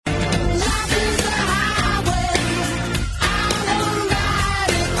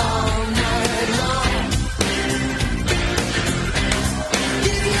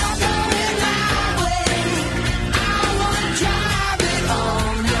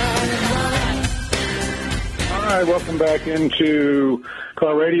right, welcome back into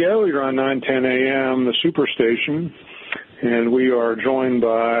Car Radio. You're on 910 AM, the Superstation, and we are joined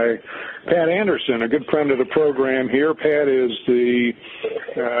by Pat Anderson, a good friend of the program here. Pat is the,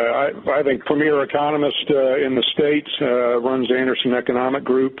 I think, premier economist in the state, runs Anderson Economic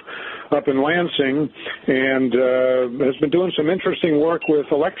Group up in Lansing, and has been doing some interesting work with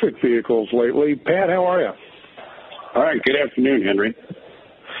electric vehicles lately. Pat, how are you? All right, good afternoon, Henry.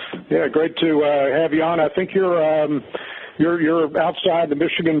 Yeah, great to have you on. I think you're outside the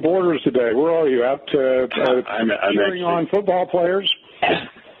Michigan borders today. Where are you? Out I'm cheering on football players?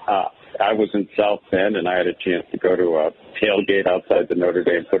 I was in South Bend, and I had a chance to go to a tailgate outside the Notre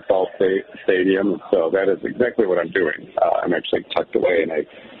Dame football stadium. So that is exactly what I'm doing. I'm actually tucked away in a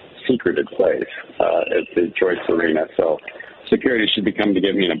secreted place at the Joyce Arena. So security should be coming to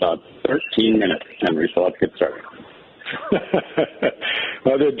get me in about 13 minutes, Henry. So let's get started.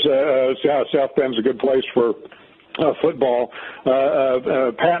 Well, South Bend's a good place for football.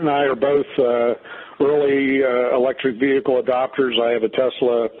 Pat and I are both early electric vehicle adopters. I have a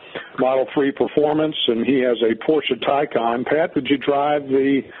Tesla Model 3 Performance, and he has a Porsche Taycan. Pat, did you drive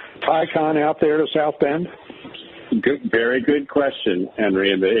the Taycan out there to South Bend? Good, very good question,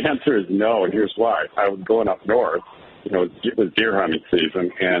 Henry, and the answer is no, and here's why. I was going up north, it was deer hunting season,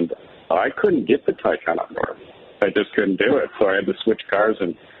 and I couldn't get the Taycan up north. I just couldn't do it, so I had to switch cars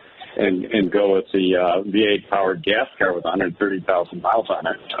and go with the V8 powered gas car with 130,000 miles on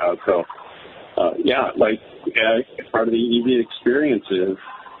it. Part of the EV experience is,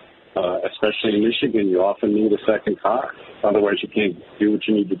 especially in Michigan, you often need a second car. Otherwise, you can't do what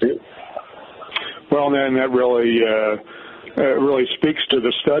you need to do. Well, then that really speaks to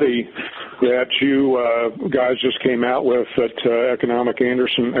the study that you guys just came out with at the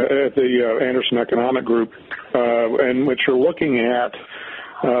Anderson Economic Group, in which you're looking at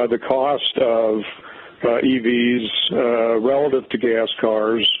the cost of EVs relative to gas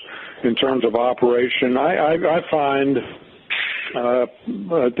cars in terms of operation. I find,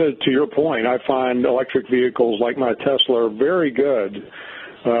 to your point, I find electric vehicles like my Tesla are very good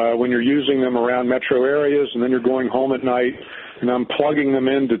when you're using them around metro areas, and then you're going home at night, and I'm plugging them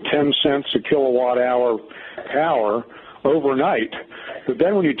into 10 cents a kilowatt hour power overnight. But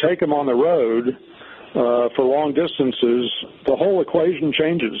then when you take them on the road for long distances, the whole equation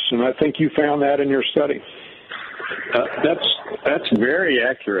changes, and I think you found that in your study. That's very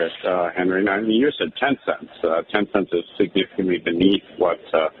accurate, Henry. Now, you said 10 cents. 10 cents is significantly beneath what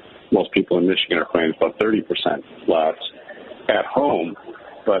most people in Michigan are paying, about 30% less at home.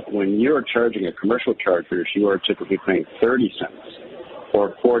 But when you're charging at commercial chargers, you are typically paying 30 cents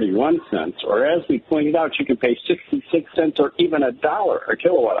or 41 cents, or as we pointed out, you can pay 66 cents or even $1 a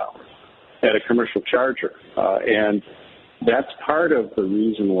kilowatt hour at a commercial charger. And that's part of the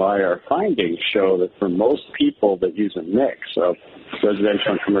reason why our findings show that for most people that use a mix of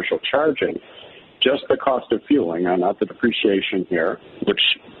residential and commercial charging, just the cost of fueling, not the depreciation here, which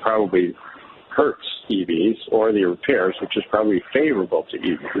probably hurts EVs, or the repairs, which is probably favorable to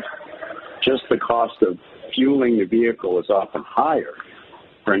EVs, just the cost of fueling the vehicle is often higher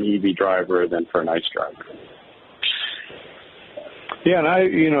for an EV driver than for an ICE driver. Yeah, and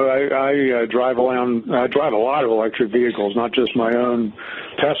I drive around. I drive a lot of electric vehicles, not just my own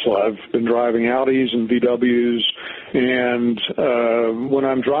Tesla. I've been driving Audis and VWs, and when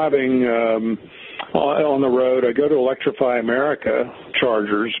I'm driving on the road, I go to Electrify America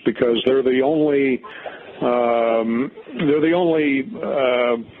chargers because they're the only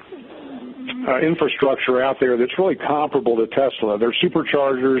infrastructure out there that's really comparable to Tesla. They're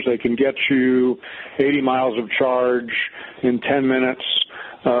superchargers. They can get you 80 miles of charge in 10 minutes,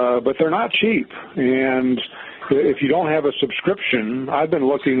 but they're not cheap. And if you don't have a subscription, I've been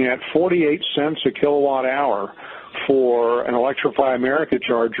looking at 48 cents a kilowatt hour for an Electrify America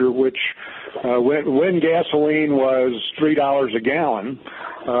charger, which when gasoline was $3 a gallon,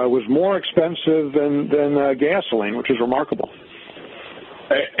 was more expensive than gasoline, which is remarkable.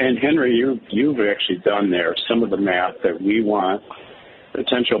 And Henry, you've actually done there some of the math that we want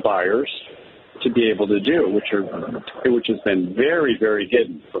potential buyers to be able to do, which has been very, very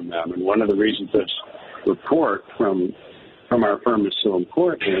hidden from them. And one of the reasons this report from our firm is so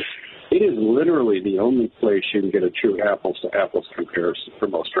important is it is literally the only place you can get a true apples-to-apples comparison for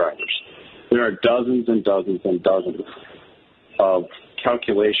most drivers. There are dozens and dozens and dozens of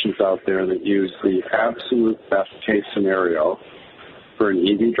calculations out there that use the absolute best case scenario for an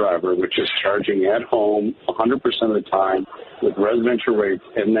EV driver, which is charging at home 100% of the time with residential rates,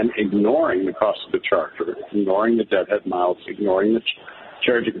 and then ignoring the cost of the charger, ignoring the deadhead miles, ignoring the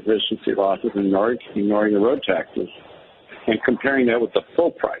charging efficiency losses, ignoring the road taxes, and comparing that with the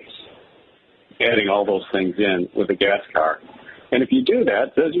full price. adding all those things in with a gas car. And if you do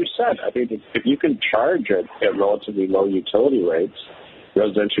that, as you said, I think if you can charge at relatively low utility rates,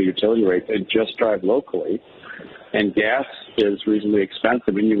 residential utility rates, and just drive locally, and gas is reasonably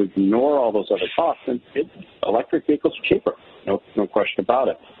expensive, and you ignore all those other costs, then electric vehicles are cheaper, no question about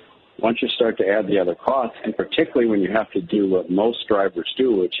it. Once you start to add the other costs, and particularly when you have to do what most drivers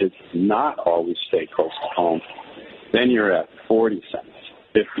do, which is not always stay close to home, then you're at 40 cents,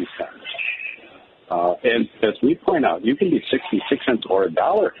 50 cents. And as we point out, you can be 66 cents or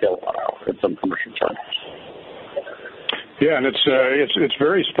 $1 kilowatt hour at some commercial chargers. Yeah, and it's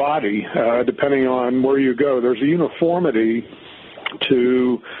very spotty depending on where you go. There's a uniformity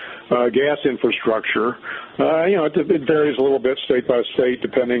to gas infrastructure. It varies a little bit state by state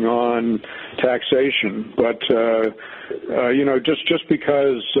depending on taxation. But just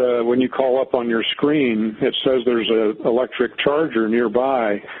because when you call up on your screen it says there's an electric charger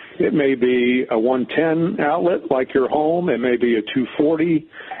nearby, it may be a 110 outlet like your home. It may be a 240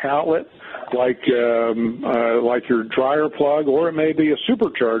 outlet like your dryer plug, or it may be a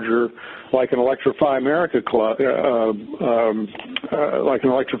supercharger like an Electrify America plug.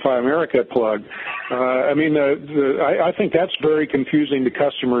 I think that's very confusing to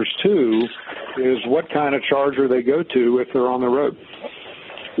customers too. Is what kind of charger they go to if they're on the road.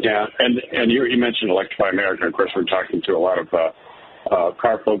 Yeah, and you mentioned Electrify America. Of course, we're talking to a lot of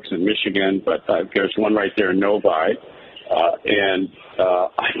car folks in Michigan, but there's one right there, Novi. And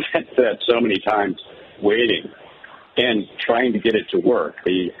I've had that so many times waiting and trying to get it to work.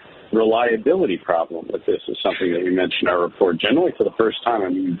 The reliability problem with this is something that we mentioned in our report. Generally, for the first time, I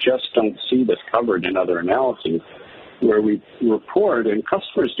mean, you just don't see this covered in other analyses where we report, and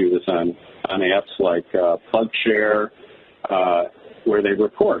customers do this on apps like PlugShare, where they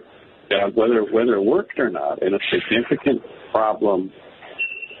report whether it worked or not. And a significant problem,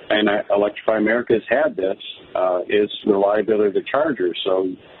 and Electrify America has had this, is reliability of the chargers.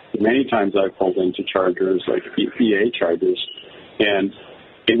 So many times I've pulled into chargers like EPA chargers, and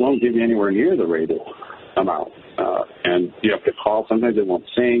it won't give you anywhere near the rated amount. And you have to call. Sometimes it won't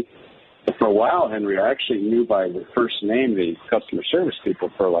sync. But for a while, Henry, I actually knew by the first name the customer service people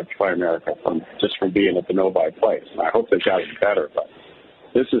for Electrify America from being at the Novi place. And I hope they've gotten better. But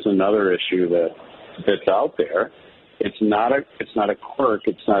this is another issue that's out there. It's not a quirk.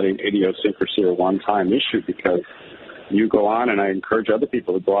 It's not an idiosyncrasy or one-time issue, because you go on, and I encourage other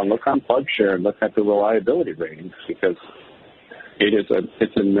people to go on, look on PlugShare and look at the reliability ratings, because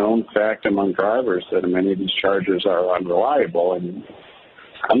it's a known fact among drivers that many of these chargers are unreliable. And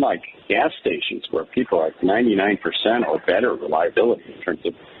unlike gas stations where people are 99% or better reliability in terms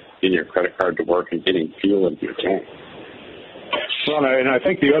of getting your credit card to work and getting fuel into your tank. Well, and I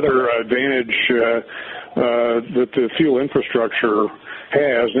think the other advantage that the fuel infrastructure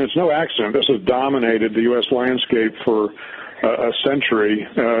has, and it's no accident, this has dominated the U.S. landscape for a century,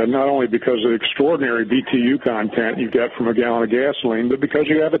 not only because of the extraordinary BTU content you get from a gallon of gasoline, but because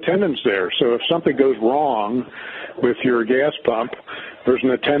you have attendants there. So if something goes wrong with your gas pump, there's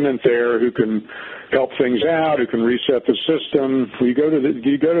an attendant there who can help things out, who can reset the system. You go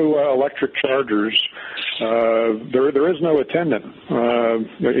to electric chargers, there is no attendant.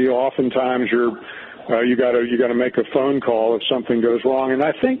 Oftentimes you got to make a phone call if something goes wrong. And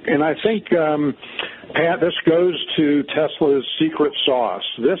I think Pat, this goes to Tesla's secret sauce.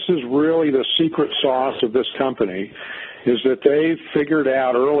 This is really the secret sauce of this company, is that they figured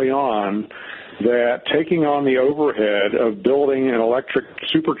out early on that taking on the overhead of building an electric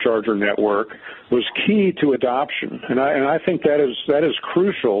supercharger network was key to adoption. And I think that is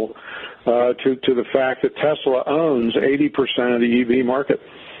crucial to the fact that Tesla owns 80% of the EV market.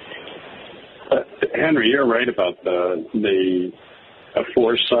 Henry, you're right about the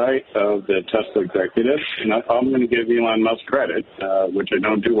foresight of the Tesla executives. And I'm going to give Elon Musk credit, which I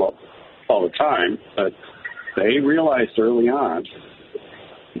don't do all the time, but they realized early on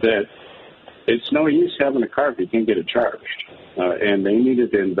that it's no use having a car if you can't get it charged. And they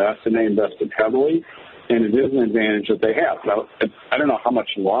needed to invest, and they invested heavily, and it is an advantage that they have. Now, I don't know how much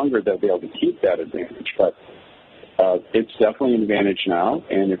longer they'll be able to keep that advantage, but it's definitely an advantage now.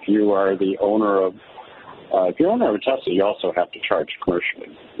 And if you are the owner of a Tesla, you also have to charge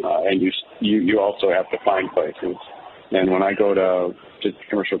commercially, and you also have to find places. And when I go to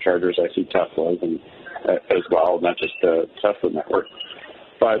commercial chargers, I see Teslas and as well, not just the Tesla network.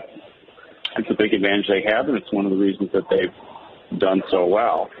 But it's a big advantage they have, and it's one of the reasons that they've done so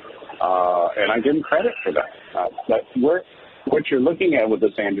well. And I give them credit for that. But what you're looking at with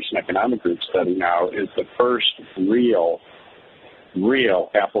this Anderson Economic Group study now is the first real real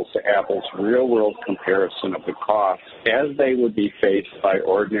apples-to-apples, real-world comparison of the costs as they would be faced by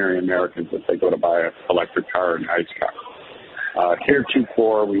ordinary Americans if they go to buy an electric car or an ICE car.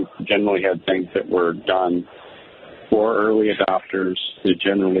 Heretofore, we generally had things that were done for early adopters. They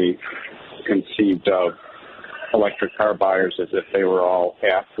generally conceived of electric car buyers as if they were all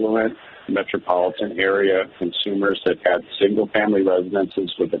affluent metropolitan area consumers that had single-family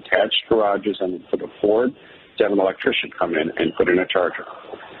residences with attached garages and could afford to have an electrician come in and put in a charger.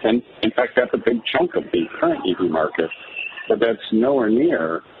 And, in fact, that's a big chunk of the current EV market, but that's nowhere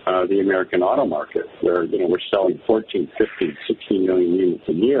near the American auto market, where we're selling 14, 15, 16 million units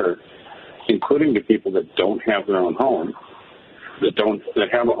a year, including to people that don't have their own home, that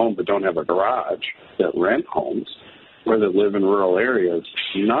have a home but don't have a garage, that rent homes, or that live in rural areas,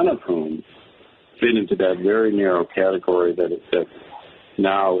 none of whom fit into that very narrow category that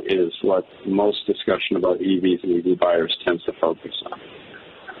now is what most discussion about EVs and EV buyers tends to focus on.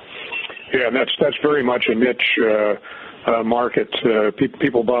 Yeah, and that's very much a niche market.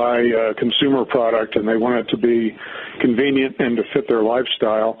 People buy a consumer product and they want it to be convenient and to fit their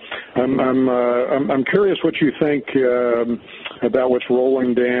lifestyle. I'm curious what you think about what's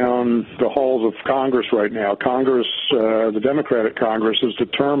rolling down the halls of Congress right now. Congress, the Democratic Congress, is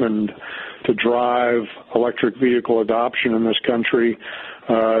determined to drive electric vehicle adoption in this country.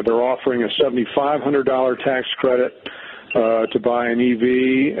 They're offering a $7,500 tax credit to buy an EV,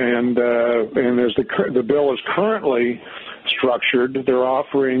 and as the bill is currently structured, they're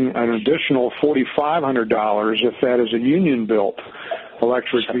offering an additional $4,500 if that is a union-built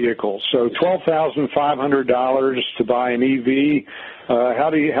electric vehicle. So $12,500 to buy an EV. How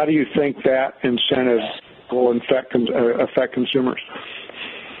do you think that incentive will affect consumers?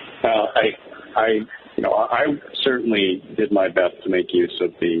 I certainly did my best to make use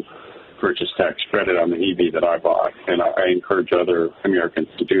of the purchase tax credit on the EV that I bought, and I encourage other Americans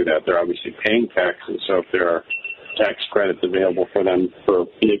to do that. They're obviously paying taxes, so if there are tax credits available for them for a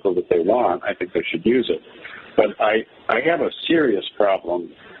vehicle that they want, I think they should use it. But I have a serious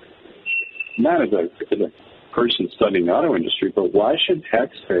problem, not as a person studying the auto industry, but why should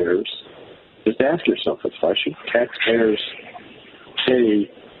taxpayers, just ask yourself this, why should taxpayers pay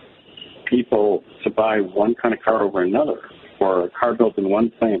people to buy one kind of car over another, or a car built in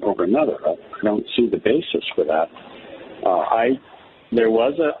one plant over another? I don't see the basis for that. There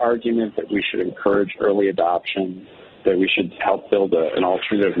was an argument that we should encourage early adoption, that we should help build an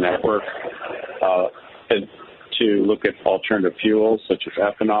alternative network to look at alternative fuels such as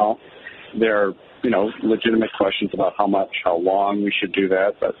ethanol. There are, legitimate questions about how long we should do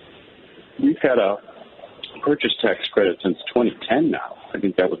that, but we've had a purchase tax credit since 2010 now. I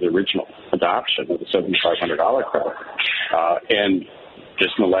think that was the original adoption of the $7,500 credit. And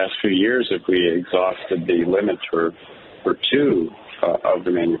just in the last few years, if we exhausted the limits for two of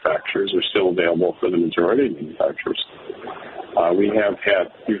the manufacturers, are still available for the majority of manufacturers.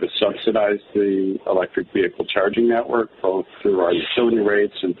 We've subsidized the electric vehicle charging network, both through our utility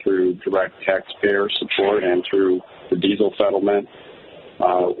rates and through direct taxpayer support and through the diesel settlement.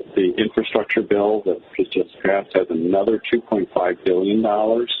 The infrastructure bill that just passed has another $2.5 billion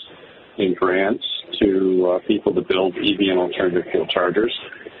in grants to people to build EV and alternative fuel chargers.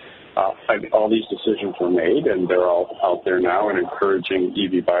 All these decisions were made, and they're all out there now and encouraging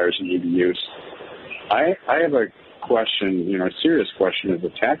EV buyers and EV use. I have a question, a serious question as a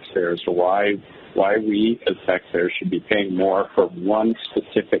taxpayer as to why we as taxpayers should be paying more for one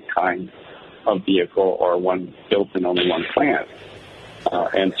specific kind of vehicle or one built in only one plant.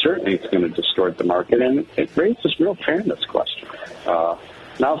 And certainly it's going to distort the market, and it raises real fairness questions.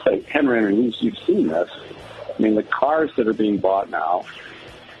 Now, say, Henry, you've seen this. I mean, the cars that are being bought now,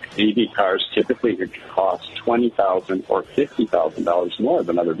 EV cars, typically cost $20,000 or $50,000 more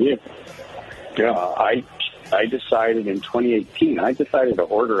than other vehicles. Yeah. I decided in 2018, to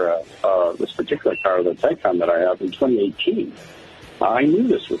order this particular car, the Taycan that I have, in 2018. I knew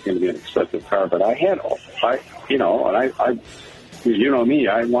this was going to be an expensive car, but me,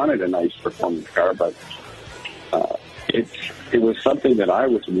 I wanted a nice performance car, but it was something that I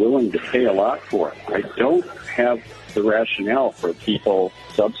was willing to pay a lot for. I don't have the rationale for people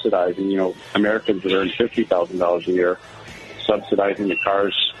subsidizing, Americans that earn $50,000 a year, subsidizing the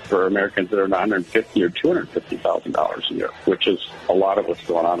cars for Americans that earn $150,000 or $250,000 a year, which is a lot of what's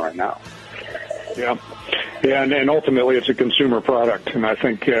going on right now. Yeah, and ultimately it's a consumer product, and I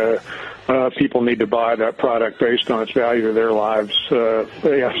think people need to buy that product based on its value to their lives.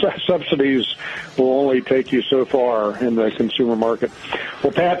 Subsidies will only take you so far in the consumer market.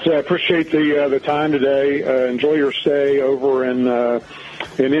 Well, Pat, I appreciate the time today. Enjoy your stay over in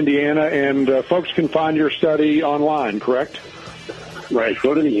Indiana, and folks can find your study online, correct? Right.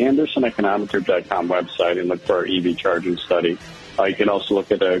 Go to the AndersonEconometer.com website and look for our EV charging study. You can also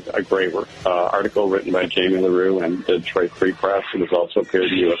look at a great article written by Jamie LaRue and the Detroit Free Press. It was also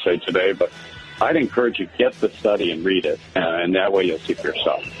appeared in USA Today. But I'd encourage you to get the study and read it, and that way you'll see for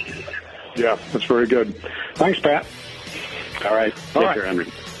yourself. Yeah, that's very good. Thanks, Pat. All right. Take care, Henry.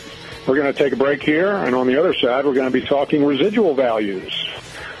 We're going to take a break here, and on the other side, we're going to be talking residual values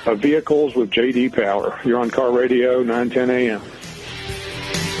of vehicles with J.D. Power. You're on Car Radio, 910 a.m.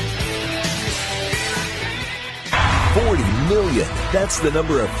 40 million. That's the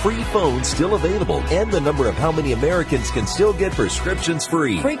number of free phones still available and the number of how many Americans can still get prescriptions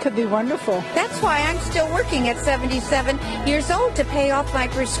free. Free could be wonderful. That's why I'm still working at 77 years old to pay off my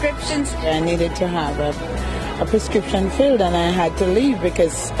prescriptions. I needed to have a prescription filled, and I had to leave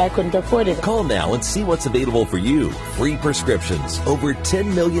because I couldn't afford it. Call now and see what's available for you. Free prescriptions. Over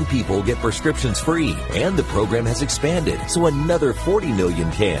 10 million people get prescriptions free, and the program has expanded, so another 40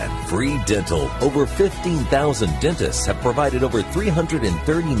 million can. Free dental. Over 15,000 dentists have provided over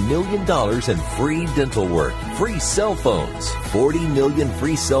 $330 million in free dental work. Free cell phones. 40 million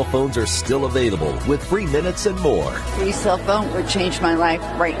free cell phones are still available with free minutes and more. Free cell phone would change my life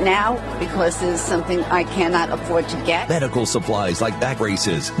right now because it's something I cannot afford to get. Medical supplies like back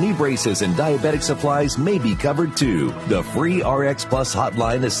braces, knee braces, and diabetic supplies may be covered too. The free RX Plus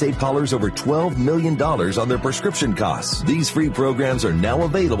hotline has saved callers over $12 million on their prescription costs. These free programs are now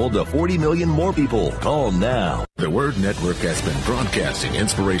available to 40 million more people. Call now. The Word Network has been broadcasting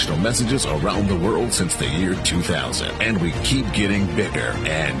inspirational messages around the world since the year 2000, and we keep getting bigger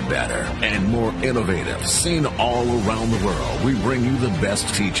and better and more innovative. Seen all around the world, we bring you the best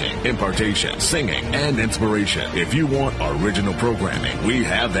teaching, impartation, singing, and inspiration. If you want original programming, we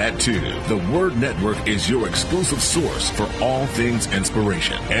have that too. The Word Network is your exclusive source for all things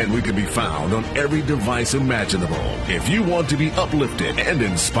inspiration, and we can be found on every device imaginable. If you want to be uplifted and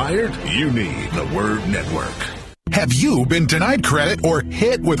inspired, you need the Word Network. Have you been denied credit or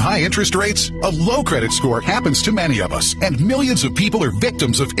hit with high interest rates? A low credit score happens to many of us, and millions of people are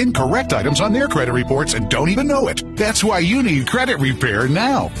victims of incorrect items on their credit reports and don't even know it. That's why you need Credit Repair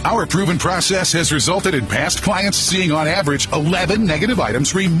now. Our proven process has resulted in past clients seeing on average 11 negative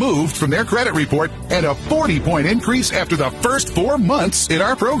items removed from their credit report and a 40-point increase after the first 4 months in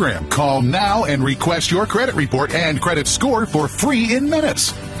our program. Call now and request your credit report and credit score for free in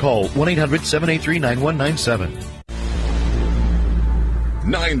minutes. Call 1-800-783-9197.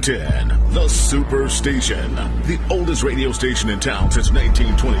 910, the Superstation, the oldest radio station in town since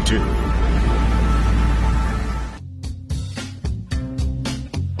 1922.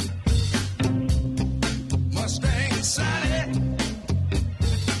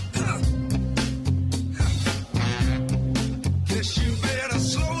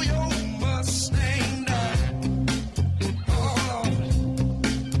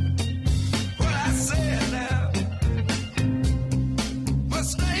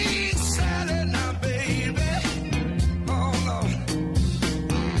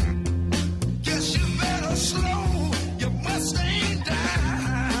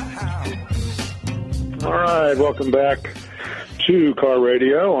 Welcome back to Car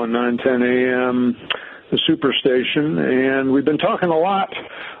Radio on 910 AM, the Superstation. And we've been talking a lot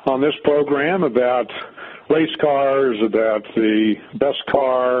on this program about race cars, about the best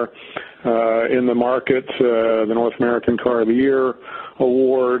car in the market, the North American Car of the Year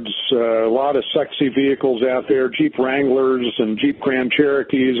awards, a lot of sexy vehicles out there, Jeep Wranglers and Jeep Grand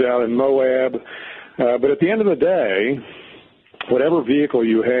Cherokees out in Moab. But at the end of the day, whatever vehicle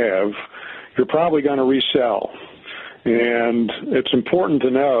you have, you're probably going to resell. And it's important to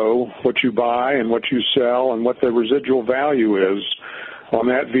know what you buy and what you sell and what the residual value is on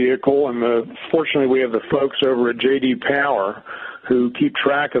that vehicle. And fortunately, we have the folks over at J.D. Power who keep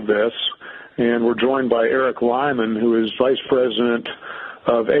track of this. And we're joined by Eric Lyman, who is Vice President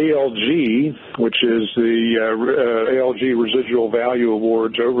of ALG, which is the ALG Residual Value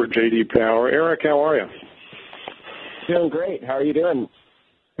Awards over at J.D. Power. Eric, how are you? Doing great. How are you doing?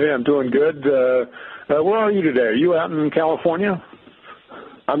 Yeah, I'm doing good. Where are you today? Are you out in California?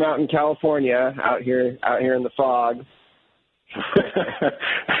 I'm out in California, out here in the fog. The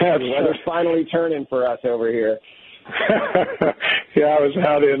weather's finally turning for us over here. Yeah, I was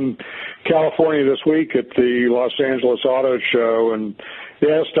out in California this week at the Los Angeles Auto Show, and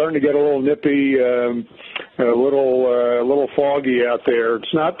yeah, it's starting to get a little nippy, a little foggy out there.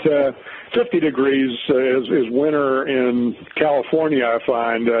 It's not 50 degrees is winter in California, I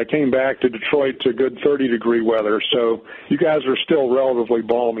find. I came back to Detroit to good 30-degree weather, so you guys are still relatively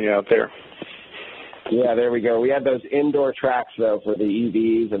balmy out there. Yeah, there we go. We had those indoor tracks, though, for the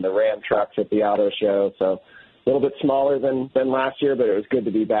EVs and the Ram trucks at the auto show, so little bit smaller than last year, but it was good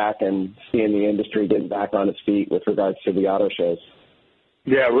to be back and seeing the industry getting back on its feet with regards to the auto shows.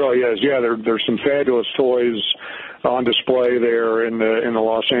 Yeah, it really is. Yeah, there's some fabulous toys on display there in the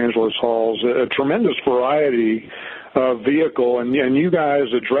Los Angeles halls. A tremendous variety of vehicle, and you guys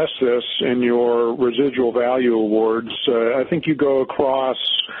address this in your residual value awards. I think you go across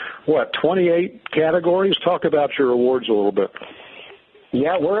 28 categories. Talk about your awards a little bit.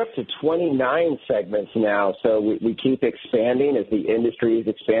 Yeah, we're up to 29 segments now, so we keep expanding as the industry is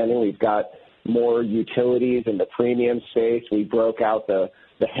expanding. We've got more utilities in the premium space. We broke out the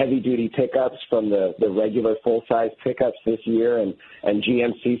heavy-duty pickups from the regular full-size pickups this year, and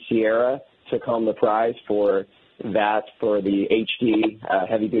GMC Sierra took home the prize for that for the HD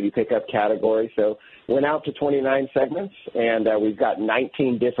heavy-duty pickup category. So went out to 29 segments, and we've got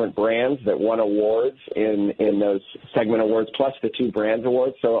 19 different brands that won awards in those segment awards, plus the 2 brands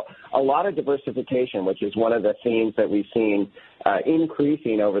awards. So a lot of diversification, which is one of the themes that we've seen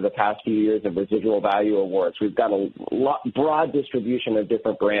increasing over the past few years of residual value awards. We've got a broad distribution of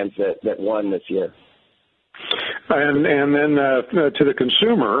different brands that won this year. And then to the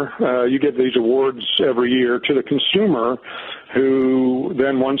consumer, you get these awards every year. To the consumer who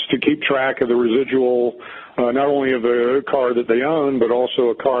then wants to keep track of the residual, not only of a car that they own, but also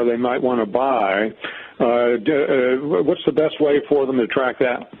a car they might want to buy, what's the best way for them to track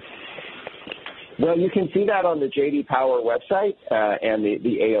that? Well, you can see that on the J.D. Power website and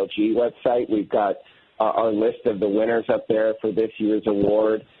the ALG website. We've got our list of the winners up there for this year's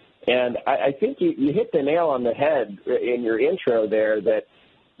award. And I think you hit the nail on the head in your intro there that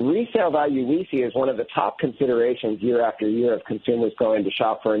resale value we see is one of the top considerations year after year of consumers going to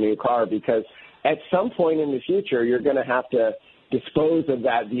shop for a new car, because at some point in the future you're going to have to dispose of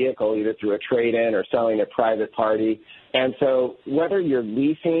that vehicle either through a trade-in or selling a private party. And so whether you're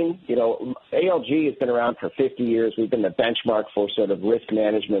leasing, ALG has been around for 50 years. We've been the benchmark for sort of risk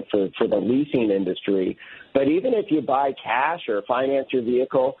management for the leasing industry. But even if you buy cash or finance your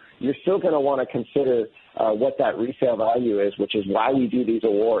vehicle, you're still going to want to consider what that resale value is, which is why we do these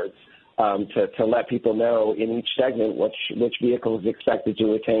awards, to let people know in each segment which vehicle is expected to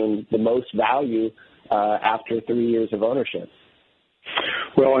retain the most value after 3 years of ownership.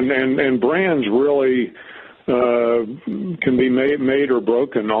 Well, and brands really can be made or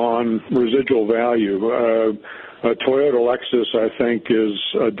broken on residual value. Toyota Lexus, I think,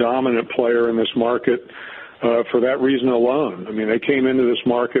 is a dominant player in this market for that reason alone. I mean, they came into this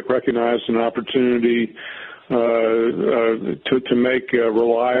market, recognized an opportunity to make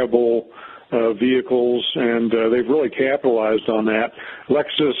reliable vehicles, and they've really capitalized on that.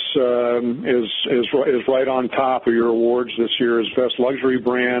 Lexus is right on top of your awards this year as best luxury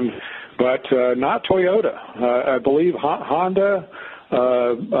brand, but not Toyota. I believe Honda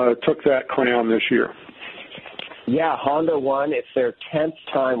took that crown this year. Yeah, Honda won. It's their 10th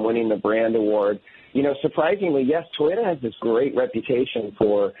time winning the brand award. Surprisingly, yes, Toyota has this great reputation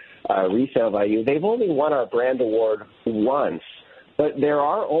for resale value. They've only won our brand award once. But there's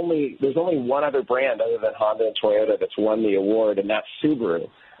only one other brand other than Honda and Toyota that's won the award, and that's Subaru,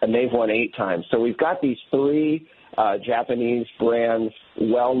 and they've won 8 times. So we've got these 3 Japanese brands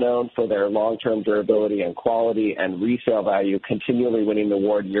well known for their long-term durability and quality and resale value, continually winning the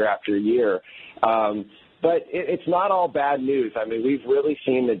award year after year. But it's not all bad news. I mean, we've really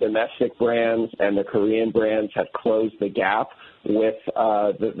seen the domestic brands and the Korean brands have closed the gap with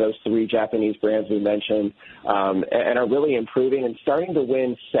those 3 Japanese brands we mentioned, and are really improving and starting to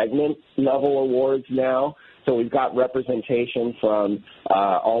win segment-level awards now. So we've got representation from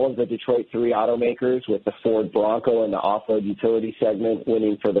all of the Detroit 3 automakers, with the Ford Bronco in the off-road utility segment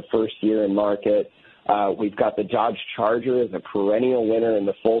winning for the first year in market. We've got the Dodge Charger as a perennial winner in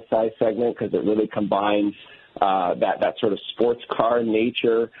the full-size segment because it really combines that sort of sports car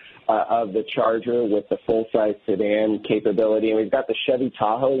nature of the Charger with the full-size sedan capability. And we've got the Chevy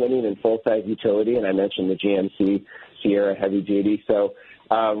Tahoe winning in full-size utility, and I mentioned the GMC Sierra heavy-duty. So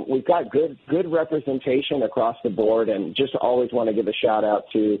we've got good representation across the board, and just always want to give a shout-out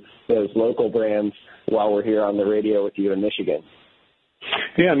to those local brands while we're here on the radio with you in Michigan.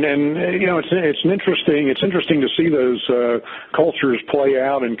 Yeah, and it's interesting to see those cultures play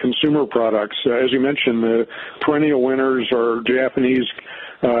out in consumer products. As you mentioned, the perennial winners are Japanese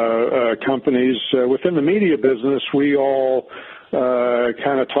companies. Within the media business, we all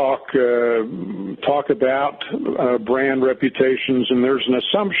kind of talk about brand reputations, and there's an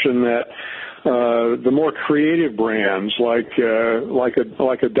assumption that the more creative brands like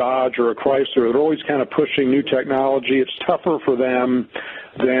a Dodge or a Chrysler, they're always kind of pushing new technology. It's tougher for them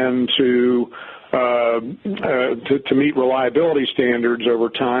than to to meet reliability standards over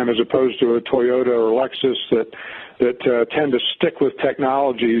time, as opposed to a Toyota or Lexus that tend to stick with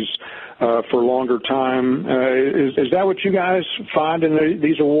technologies for longer time. Is that what you guys find in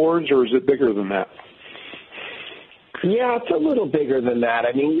these awards, or is it bigger than that? Yeah, it's a little bigger than that.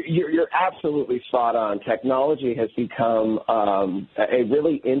 I mean, you're absolutely spot on. Technology has become a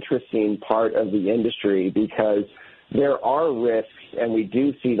really interesting part of the industry because there are risks, and we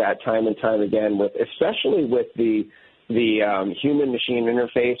do see that time and time again, especially with the human-machine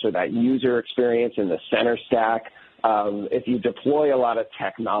interface or that user experience in the center stack. If you deploy a lot of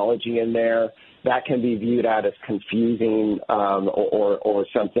technology in there, that can be viewed out as confusing or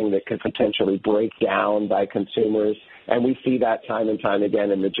something that could potentially break down by consumers. And we see that time and time again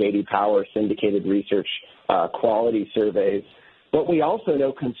in the J.D. Power syndicated research quality surveys. But we also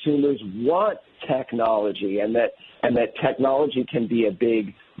know consumers want technology, and that technology can be a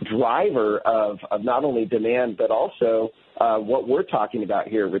big driver of not only demand but also what we're talking about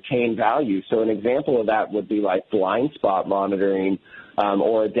here, retained value. So an example of that would be like blind spot monitoring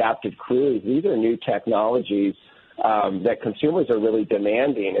or adaptive cruise. These are new technologies that consumers are really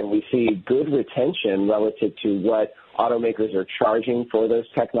demanding, and we see good retention relative to what automakers are charging for those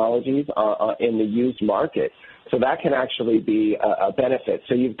technologies in the used market. So that can actually be a benefit.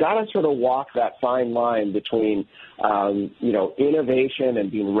 So you've got to sort of walk that fine line between, innovation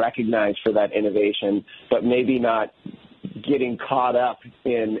and being recognized for that innovation, but maybe not getting caught up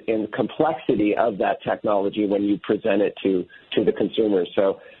in complexity of that technology when you present it to the consumers.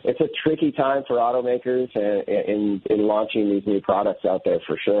 So it's a tricky time for automakers in launching these new products out there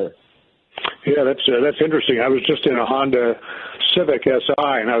for sure. Yeah, that's interesting. I was just in a Honda Civic Si,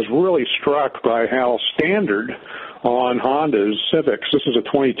 and I was really struck by how standard on Honda's Civics. This is a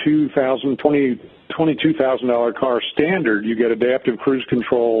 $22,000 car standard. You get adaptive cruise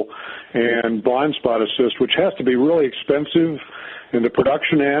control and blind spot assist, which has to be really expensive in the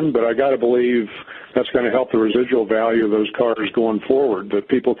production end, but I got to believe that's going to help the residual value of those cars going forward, that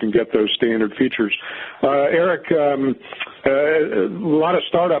people can get those standard features. Eric, a lot of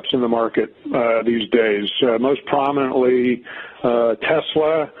startups in the market these days, most prominently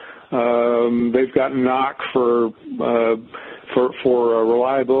Tesla. They've gotten knocked for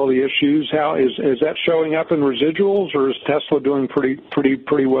reliability issues. How is that showing up in residuals, or is Tesla doing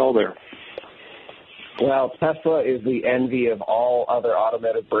pretty well there? Well, Tesla is the envy of all other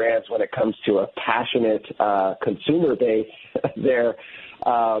automotive brands when it comes to a passionate consumer base there.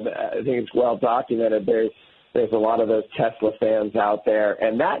 I think it's well documented. There's a lot of those Tesla fans out there,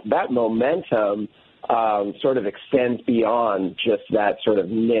 and that momentum sort of extends beyond just that sort of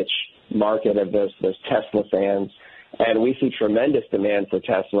niche market of those Tesla fans. And we see tremendous demand for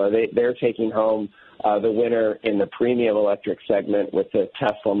Tesla. They're taking home the winner in the premium electric segment with the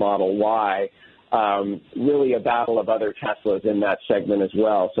Tesla Model Y. Really a battle of other Teslas in that segment as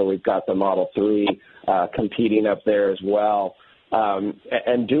well. So we've got the Model 3 competing up there as well,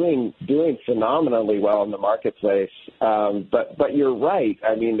 and doing phenomenally well in the marketplace. But you're right.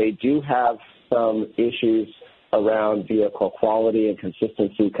 I mean, they do have some issues around vehicle quality and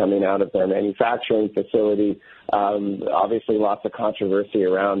consistency coming out of their manufacturing facility. Obviously, lots of controversy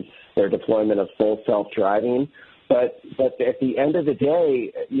around their deployment of full self-driving. But at the end of the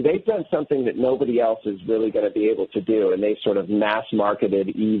day, they've done something that nobody else is really going to be able to do, and they've sort of mass-marketed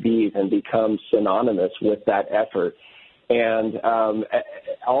EVs and become synonymous with that effort. And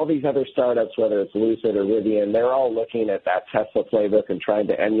all these other startups, whether it's Lucid or Rivian, they're all looking at that Tesla playbook and trying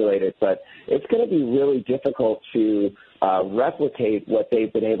to emulate it. But it's going to be really difficult to replicate what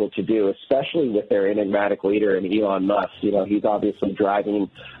they've been able to do, especially with their enigmatic leader in Elon Musk. You know, he's obviously driving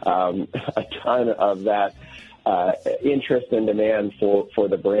a ton of that interest and demand for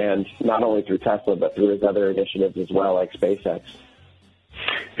the brand, not only through Tesla, but through his other initiatives as well, like SpaceX.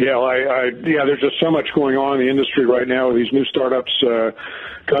 Yeah, there's just so much going on in the industry right now with these new startups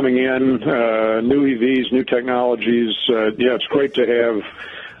coming in, new EVs, new technologies. It's great to have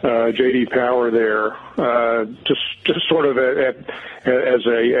J.D. Power there, just sort of as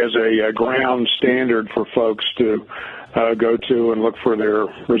a ground standard for folks to go to and look for their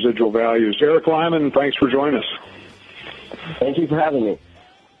residual values. Eric Lyman, thanks for joining us. Thank you for having me.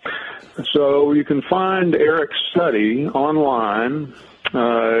 So you can find Eric's study online.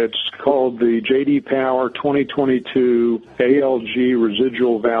 It's called the J.D. Power 2022 ALG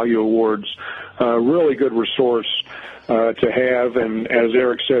Residual Value Awards. Really good resource to have, and as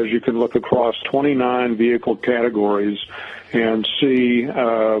Eric says, you can look across 29 vehicle categories and see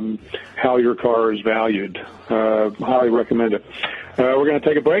how your car is valued. Highly recommend it. We're going to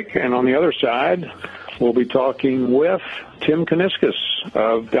take a break, and on the other side, we'll be talking with Tim Kuniskis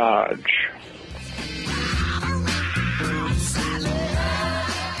of Dodge.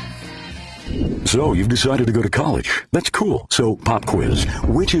 So you've decided to go to college. That's cool. So pop quiz.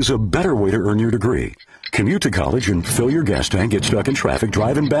 Which is a better way to earn your degree? Commute to college and fill your gas tank, get stuck in traffic,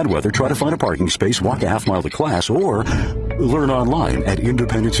 drive in bad weather, try to find a parking space, walk a half mile to class, or learn online at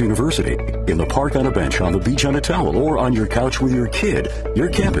Independence University. In the park on a bench, on the beach on a towel, or on your couch with your kid. Your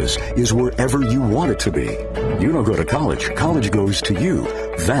campus is wherever you want it to be. You don't go to college. College goes to you.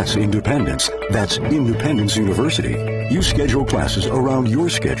 That's independence. That's Independence University. You schedule classes around your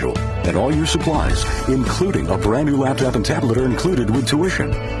schedule, and all your supplies, including a brand new laptop and tablet, are included with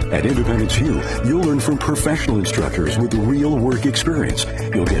tuition. At Independence U, you'll learn from professional instructors with real work experience.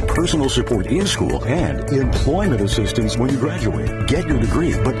 You'll get personal support in school and employment assistance when you graduate. Get your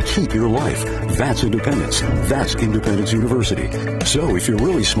degree, but keep your life. That's independence. That's Independence University. So if you're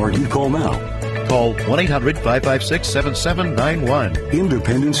really smart, you call now. Call 1-800-556-7791.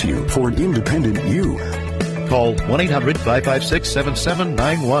 Independence U for an independent you. Call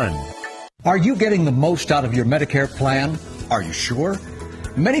 1-800-556-7791. Are you getting the most out of your Medicare plan? Are you sure?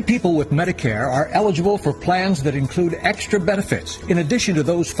 Many people with Medicare are eligible for plans that include extra benefits in addition to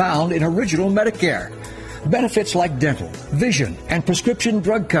those found in original Medicare. Benefits like dental, vision, and prescription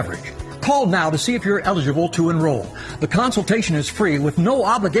drug coverage. Call now to see if you're eligible to enroll. The consultation is free with no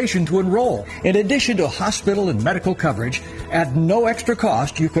obligation to enroll. In addition to hospital and medical coverage, at no extra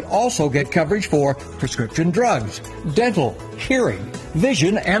cost, you could also get coverage for prescription drugs, dental, hearing,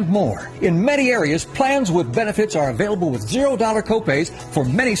 vision, and more. In many areas, plans with benefits are available with $0 copays for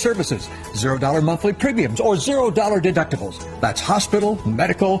many services, $0 monthly premiums, or $0 deductibles. That's hospital,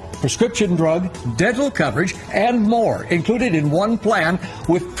 medical, prescription drug, dental coverage, and more included in one plan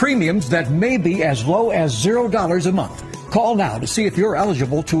with premiums that may be as low as $0 a month. Call now to see if you're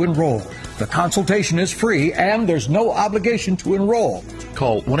eligible to enroll. The consultation is free and there's no obligation to enroll.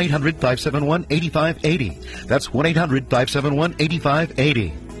 Call 1-800-571-8580. That's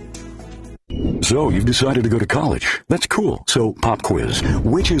 1-800-571-8580. So you've decided to go to college. That's cool. So pop quiz.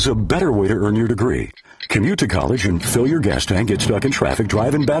 Which is a better way to earn your degree? Commute to college and fill your gas tank, get stuck in traffic,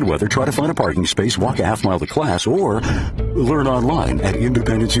 drive in bad weather, try to find a parking space, walk a half mile to class, or learn online at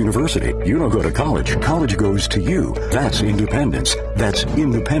Independence University. You don't go to college. College goes to you. That's independence. That's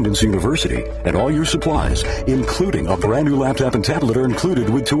Independence University. And all your supplies, including a brand new laptop and tablet, are included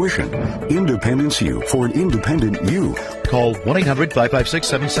with tuition. Independence U for an independent you. Call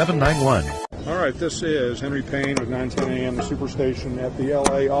 1-800-556-7791. All right, this is Henry Payne with 910 AM, the Superstation at the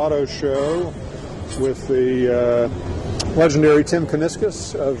LA Auto Show with the legendary Tim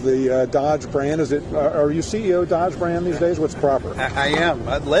Kuniskis of the Dodge brand. Are you CEO of Dodge brand these days? What's proper? I am.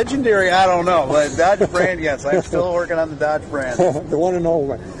 Legendary, I don't know. But Dodge brand, yes. I'm still working on the Dodge brand. The one and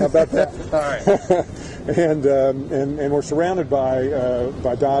only. How about that? All right. And we're surrounded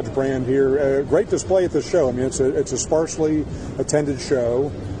by Dodge brand here. Great display at the show. I mean, it's a sparsely attended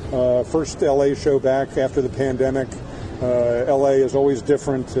show. First LA show back after the pandemic. LA is always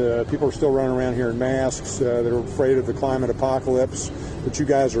different. People are still running around here in masks. They're afraid of the climate apocalypse. But you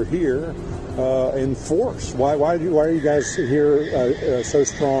guys are here in force. Why are you guys here so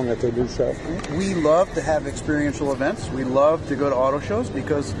strong at the new show? We love to have experiential events. We love to go to auto shows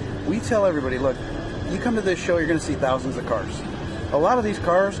because we tell everybody, look, you come to this show, you're going to see thousands of cars. A lot of these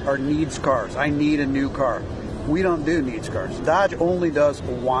cars are needs cars. I need a new car. We don't do needs cars. Dodge only does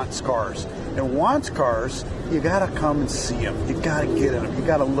wants cars. And wants cars, you got to come and see them. You got to get in them. You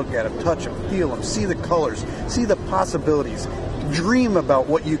got to look at them, touch them, feel them, see the colors, see the possibilities. Dream about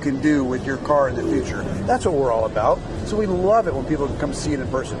what you can do with your car in the future. That's what we're all about. So we love it when people can come see it in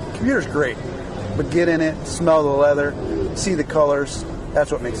person. The computer's great, but get in it, smell the leather, see the colors.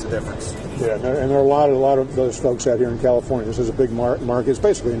 That's what makes the difference. Yeah, and there are a lot of those folks out here in California. This is a big market. It's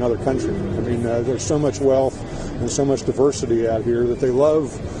basically another country. I mean, there's so much wealth and so much diversity out here that they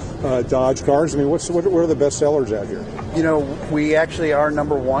love Dodge cars. I mean, what are the best sellers out here? You know, we actually are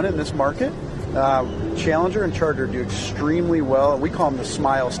number one in this market. Challenger and Charger do extremely well. We call them the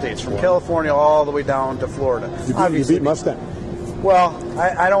Smile States, from California all the way down to Florida. You beat Mustang. Well,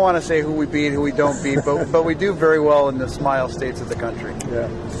 I don't want to say who we beat, who we don't beat, but we do very well in the Smile States of the country. Yeah.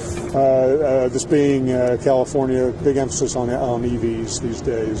 This being California, big emphasis on EVs these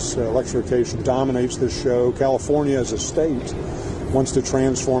days. Electrification dominates this show. California as a state wants to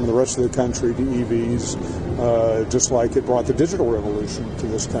transform the rest of the country to EVs, just like it brought the digital revolution to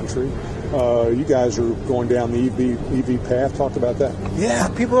this country. You guys are going down the EV path. Talk about that. Yeah,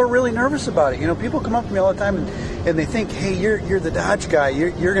 people are really nervous about it. You know, people come up to me all the time and they think, hey, you're the Dodge guy.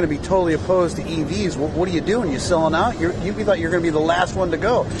 You're going to be totally opposed to EVs. What are you doing? You selling out? You thought you're going to be the last one to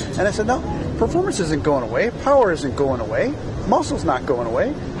go. And I said, no, performance isn't going away. Power isn't going away. muscle's not going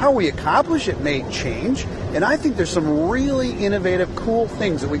away. How we accomplish it may change, and I think there's some really innovative, cool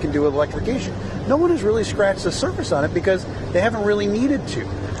things that we can do with electrification. No one has really scratched the surface on it because they haven't really needed to.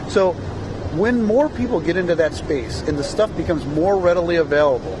 So when more people get into that space and the stuff becomes more readily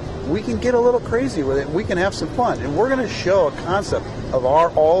available, we can get a little crazy with it. We can have some fun. And we're going to show a concept of our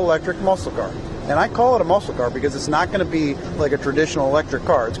all-electric muscle car. And I call it a muscle car because it's not going to be like a traditional electric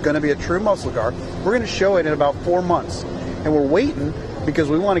car. It's going to be a true muscle car. We're going to show it in about 4 months. And we're waiting because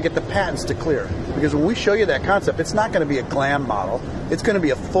we want to get the patents to clear. Because when we show you that concept, it's not going to be a glam model. It's going to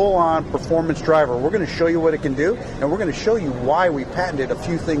be a full-on performance driver. We're going to show you what it can do, and we're going to show you why we patented a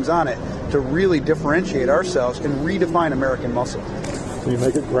few things on it to really differentiate ourselves and redefine American muscle. Can you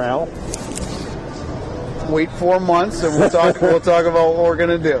make it growl? Wait 4 months, and we'll talk about what we're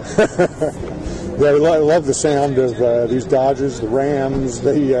going to do. Yeah, I love the sound of these Dodges, the Rams,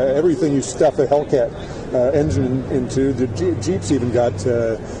 everything you stuff a Hellcat engine into. The Jeeps even got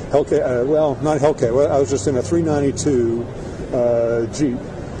Hellcat. Well, not Hellcat. Well, I was just in a 392 Jeep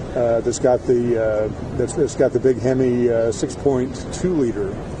that's got the big Hemi 6.2 liter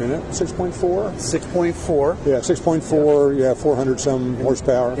in it. 6.4. 6.4. Yeah, 6.4. Yeah, 400 some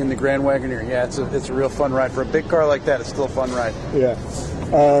horsepower in the Grand Wagoneer. Yeah, it's a real fun ride for a big car like that. It's still a fun ride. Yeah.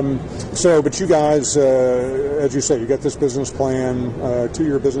 But you guys, as you say, you got this business plan,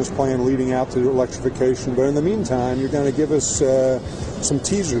 2-year business plan leading out to electrification. But in the meantime, you're going to give us some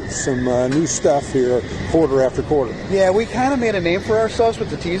teasers, some new stuff here, quarter after quarter. Yeah, we kind of made a name for ourselves with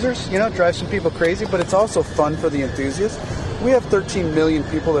the teasers. You know, it drives some people crazy, but it's also fun for the enthusiasts. We have 13 million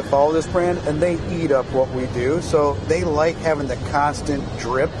people that follow this brand, and they eat up what we do. So they like having the constant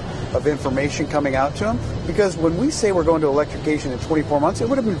drip of information coming out to them, because when we say we're going to electrification in 24 months, it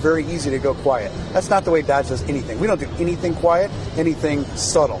would have been very easy to go quiet. That's not the way Dodge does anything. We don't do anything quiet, anything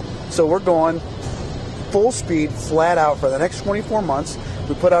subtle. So we're going full speed, flat out for the next 24 months.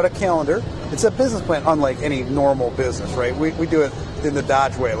 We put out a calendar. It's a business plan unlike any normal business, right? We do it in the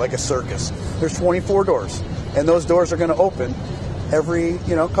Dodge way, like a circus. There's 24 doors, and those doors are going to open every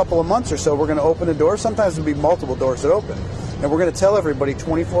couple of months or so. We're going to open a door. Sometimes there'll be multiple doors that open. And we're going to tell everybody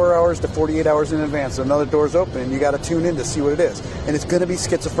 24 hours to 48 hours in advance that another door's open, and you got to tune in to see what it is. And it's going to be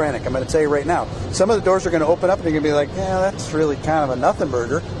schizophrenic. I'm going to tell you right now. Some of the doors are going to open up, and you're going to be like, yeah, that's really kind of a nothing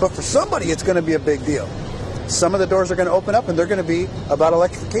burger. But for somebody, it's going to be a big deal. Some of the doors are going to open up, and they're going to be about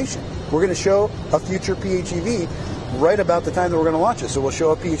electrification. We're going to show a future PHEV right about the time that we're going to launch it. So we'll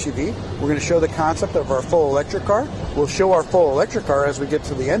show a PHEV. We're going to show the concept of our full electric car. We'll show our full electric car as we get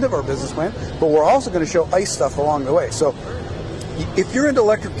to the end of our business plan. But we're also going to show ICE stuff along the way. So if you're into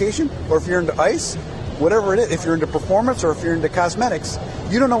electrification, or if you're into ICE, whatever it is, if you're into performance or if you're into cosmetics,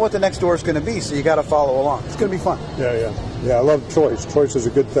 you don't know what the next door is going to be, so you got to follow along. It's going to be fun. Yeah. I love choice. Choice is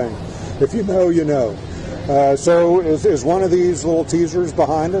a good thing. If you know, you know. So is one of these little teasers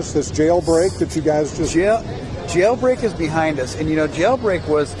behind us, this jailbreak that you guys just... Jailbreak is behind us, and Jailbreak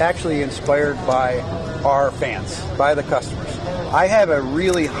was actually inspired by our fans, by the customers. I have a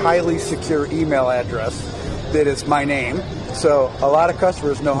really highly secure email address that is my name. So a lot of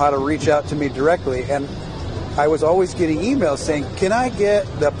customers know how to reach out to me directly, and I was always getting emails saying, can I get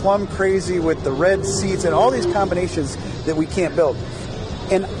the plum crazy with the red seats and all these combinations that we can't build?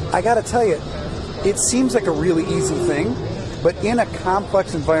 And I got to tell you, it seems like a really easy thing, but in a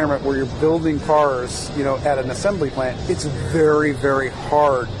complex environment where you're building cars, at an assembly plant, it's very, very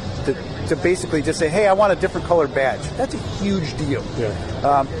hard to basically just say, hey, I want a different colored badge. That's a huge deal.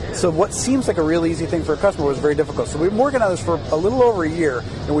 Yeah. So what seems like a really easy thing for a customer was very difficult. So we've been working on this for a little over a year,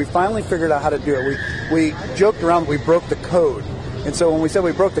 and we finally figured out how to do it. We joked around that we broke the code. And so when we said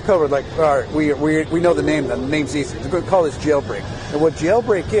we broke the code, we're like, all right, we know the name. The name's easy. We're going to call this Jailbreak. And what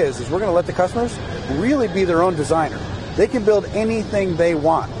Jailbreak is we're going to let the customers really be their own designer. They can build anything they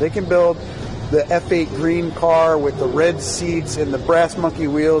want. They can build the F8 green car with the red seats and the brass monkey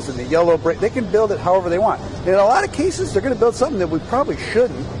wheels and the yellow brake. They can build it however they want. And in a lot of cases, they're going to build something that we probably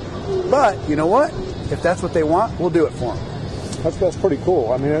shouldn't. But you know what? If that's what they want, we'll do it for them. That's pretty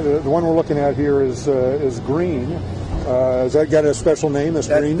cool. I mean, the one we're looking at here is green. Has that got a special name,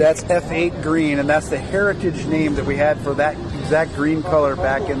 green? That's F8 green, and that's the heritage name that we had for that exact green color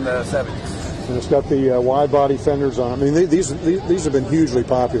back in the 70s. And it's got the wide body fenders on them. I mean, these have been hugely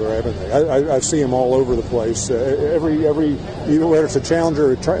popular, haven't they? I see them all over the place. Even whether it's a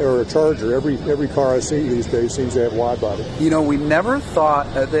Challenger or a Charger, every car I see these days seems to have wide body. We never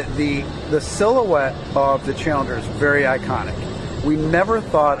thought that the silhouette of the Challenger is very iconic. We never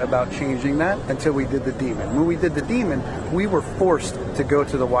thought about changing that until we did the Demon. When we did the Demon, we were forced to go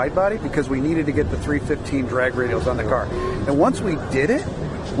to the wide body because we needed to get the 315 drag radials on the car. And once we did it,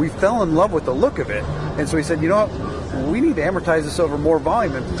 we fell in love with the look of it. And so we said, we need to amortize this over more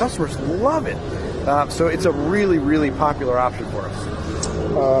volume, and customers love it. So it's a really, really popular option for us.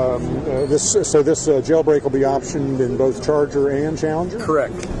 This jailbreak will be optioned in both Charger and Challenger?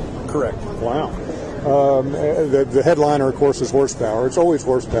 Correct. Wow. The headliner, of course, is horsepower. It's always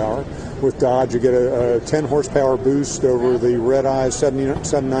horsepower. With Dodge, you get a 10 horsepower boost over the Red-Eye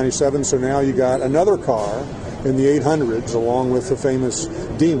 797, so now you got another car in the 800s along with the famous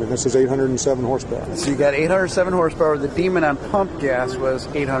Demon. This is 807 horsepower. So you got 807 horsepower. The Demon on pump gas was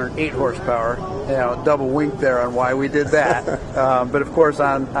 808 horsepower. Double wink there on why we did that. But of course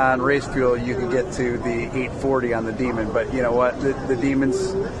on race fuel you can get to the 840 on the Demon. But you know what? The Demon's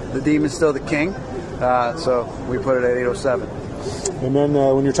still the king. So we put it at 807. And then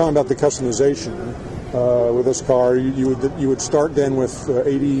when you're talking about the customization with this car, you would start then with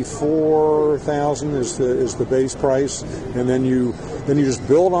 $84,000 is the base price, and then you just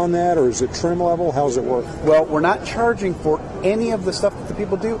build on that, or is it trim level? How does it work? Well, we're not charging for any of the stuff that the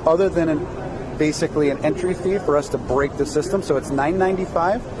people do, other than basically an entry fee for us to break the system. So it's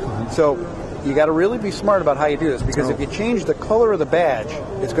 $995. So you got to really be smart about how you do this, because if you change the color of the badge,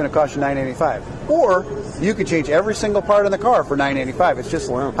 it's going to cost you $985. Or you could change every single part in the car for $985. It's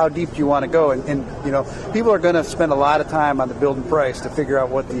just how deep do you want to go, and you know, people are going to spend a lot of time on the build and price to figure out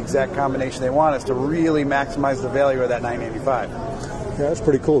what the exact combination they want is to really maximize the value of that $985. Yeah, that's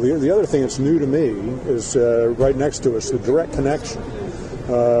pretty cool. The other thing that's new to me is right next to us, the direct connection.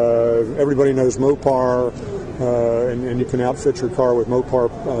 Everybody knows Mopar. And you can outfit your car with Mopar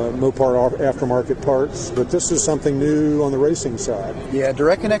aftermarket parts, but this is something new on the racing side. Yeah,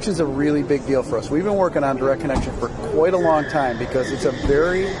 Direct Connection is a really big deal for us. We've been working on Direct Connection for quite a long time because it's a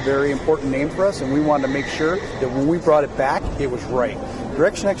very, very important name for us, and we wanted to make sure that when we brought it back, it was right.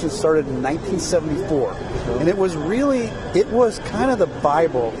 Direct Connection started in 1974, and it was kind of the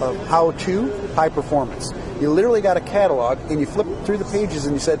Bible of how-to high performance. You literally got a catalog, and you flip through the pages,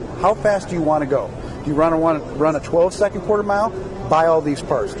 and you said, how fast do you want to go? Do you want to run a 12-second quarter mile? Buy all these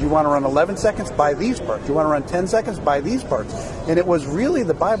parts. Do you want to run 11 seconds? Buy these parts. Do you want to run 10 seconds? Buy these parts. And it was really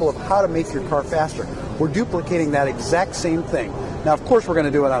the Bible of how to make your car faster. We're duplicating that exact same thing. Now, of course, we're going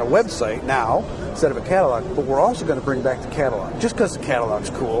to do it on a website now instead of a catalog, but we're also going to bring back the catalog. Just because the catalog's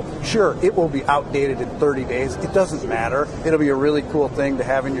cool, sure, it will be outdated in 30 days. It doesn't matter. It'll be a really cool thing to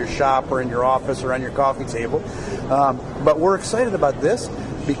have in your shop or in your office or on your coffee table. But we're excited about this,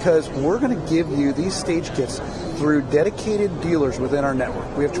 because we're going to give you these stage kits through dedicated dealers within our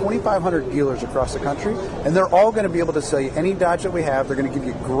network. We have 2,500 dealers across the country, and they're all going to be able to sell you any Dodge that we have. They're going to give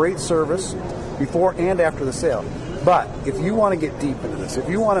you great service before and after the sale. But if you want to get deep into this, if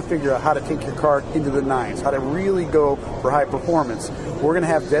you want to figure out how to take your car into the nines, how to really go for high performance, we're going to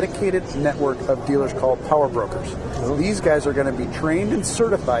have dedicated network of dealers called Power Brokers. These guys are going to be trained and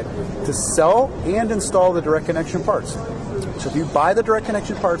certified to sell and install the Direct Connection parts. So if you buy the Direct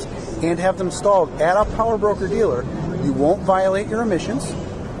Connection parts and have them installed at a Power Broker dealer, you won't violate your emissions,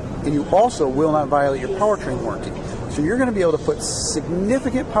 and you also will not violate your powertrain warranty. So you're going to be able to put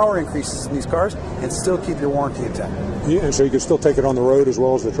significant power increases in these cars and still keep your warranty intact. Yeah, and so you can still take it on the road as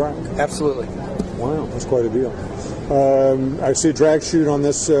well as the track. Absolutely. Wow, that's quite a deal. I see a drag chute on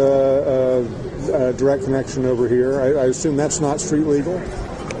this Direct Connection over here. I assume that's not street legal?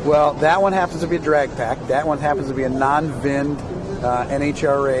 Well, that one happens to be a drag pack. That one happens to be a non-VIN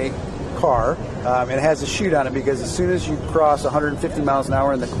NHRA car. It has a chute on it because as soon as you cross 150 miles an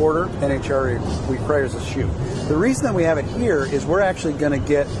hour in the quarter, NHRA requires a chute. The reason that we have it here is we're actually going to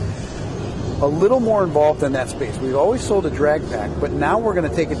get a little more involved in that space. We've always sold a drag pack, but now we're going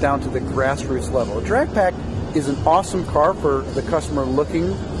to take it down to the grassroots level. A drag pack is an awesome car for the customer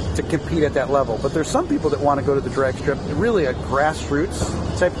looking to compete at that level. But there's some people that want to go to the drag strip, really a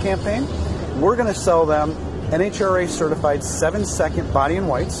grassroots type campaign. We're going to sell them NHRA certified 7-second body in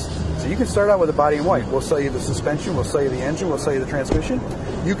whites. So you can start out with a body in white. We'll sell you the suspension, we'll sell you the engine, we'll sell you the transmission.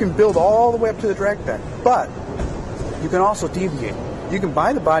 You can build all the way up to the drag pack, but you can also deviate. You can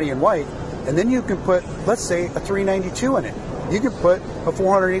buy the body in white, and then you can put, let's say, a 392 in it. You can put a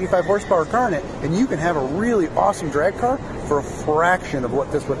 485 horsepower car in it, and you can have a really awesome drag car for a fraction of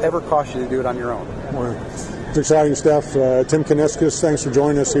what this would ever cost you to do it on your own. Wow. It's exciting stuff. Tim Kuniskis, thanks for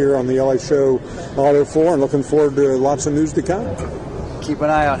joining us here on the LA Show Auto Floor, and looking forward to lots of news to come. Keep an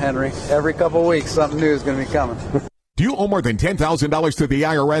eye out, Henry. Every couple of weeks, something new is going to be coming. Do you owe more than $10,000 to the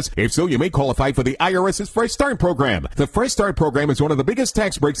IRS? If so, you may qualify for the IRS's Fresh Start program. The Fresh Start program is one of the biggest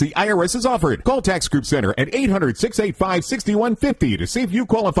tax breaks the IRS has offered. Call Tax Group Center at 800-685-6150 to see if you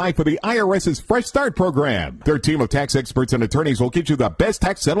qualify for the IRS's Fresh Start program. Their team of tax experts and attorneys will get you the best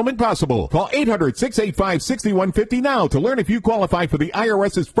tax settlement possible. Call 800-685-6150 now to learn if you qualify for the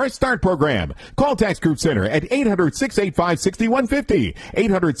IRS's Fresh Start program. Call Tax Group Center at 800-685-6150.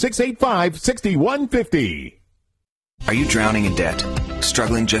 800-685-6150. Are you drowning in debt?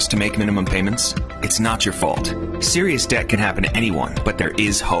 Struggling just to make minimum payments? It's not your fault. Serious debt can happen to anyone, but there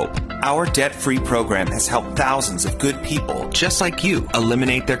is hope. Our debt-free program has helped thousands of good people, just like you,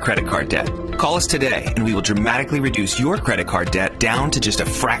 eliminate their credit card debt. Call us today, and we will dramatically reduce your credit card debt down to just a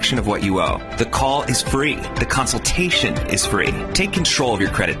fraction of what you owe. The call is free. The consultation is free. Take control of your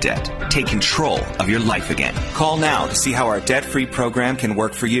credit debt. Take control of your life again. Call now to see how our debt-free program can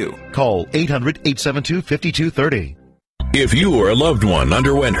work for you. Call 800-872-5230. If you or a loved one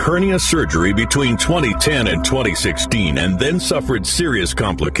underwent hernia surgery between 2010 and 2016 and then suffered serious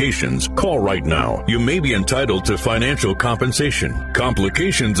complications, call right now. You may be entitled to financial compensation.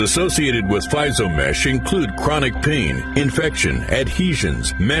 Complications associated with FISOMesh include chronic pain, infection,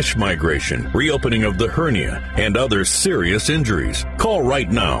 adhesions, mesh migration, reopening of the hernia, and other serious injuries. Call right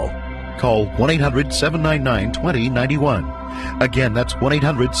now. Call 1-800-799-2091. Again, that's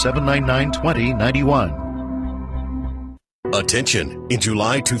 1-800-799-2091. Attention! In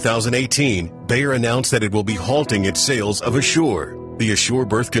July 2018, Bayer announced that it will be halting its sales of Assure. The Assure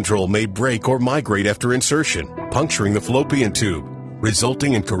birth control may break or migrate after insertion, puncturing the fallopian tube,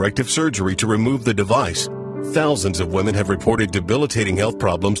 resulting in corrective surgery to remove the device. Thousands of women have reported debilitating health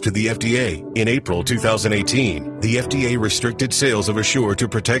problems to the FDA. In April 2018, the FDA restricted sales of Assure to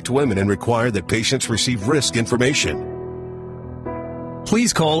protect women and required that patients receive risk information.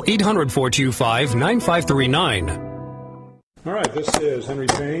 Please call 800-425-9539. All right, this is Henry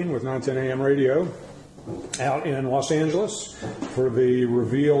Payne with 910 AM Radio out in Los Angeles for the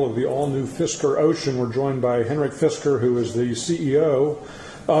reveal of the all-new Fisker Ocean. We're joined by Henrik Fisker, who is the CEO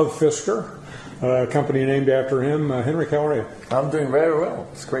of Fisker, a company named after him. Henrik, how are you? I'm doing very well.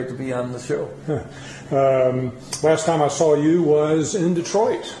 It's great to be on the show. Last time I saw you was in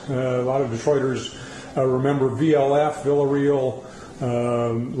Detroit. A lot of Detroiters remember VLF, Villarreal,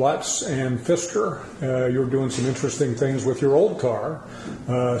 Lutz, and Fisker. You're doing some interesting things with your old car,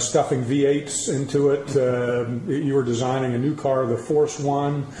 stuffing V8s into it. You were designing a new car, the Force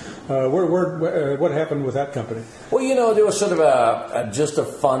One. What happened with that company? Well, there was sort of just a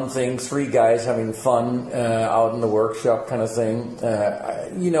fun thing, three guys having fun out in the workshop kind of thing.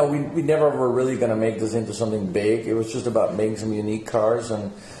 We never were really going to make this into something big. It was just about making some unique cars,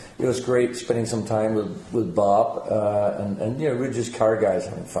 and it was great spending some time with Bob, and we're just car guys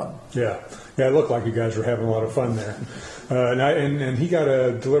having fun. Yeah, it looked like you guys were having a lot of fun there. And he got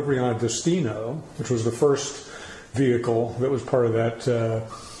a delivery on a Destino, which was the first vehicle that was part of that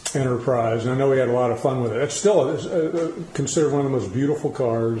enterprise. And I know we had a lot of fun with it. It's still considered one of the most beautiful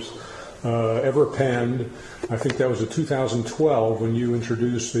cars ever penned. I think that was in 2012 when you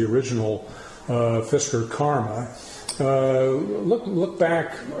introduced the original Fisker Karma. Look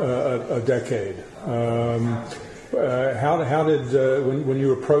back a decade. How did when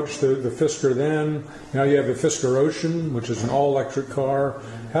you approached the Fisker then? Now you have the Fisker Ocean, which is an all-electric car.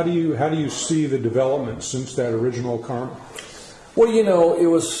 How do you see the development since that original Karma? Well, it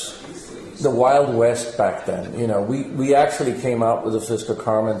was the Wild West back then. We actually came out with the Fisker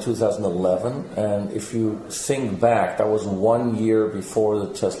Karma in 2011, and if you think back, that was 1 year before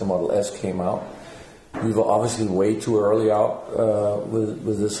the Tesla Model S came out. We were obviously way too early out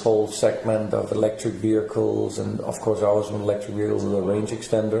with this whole segment of electric vehicles, and of course I was an electric vehicle with a range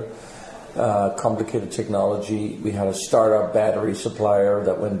extender, complicated technology. We had a startup battery supplier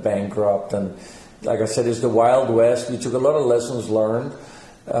that went bankrupt, and like I said, it's the Wild West. We took a lot of lessons learned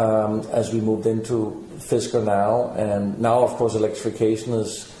as we moved into Fisker now, and now of course electrification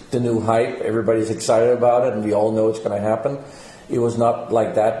is the new hype. Everybody's excited about it, and we all know it's going to happen. It was not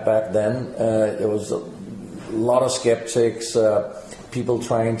like that back then. There was a lot of skeptics, people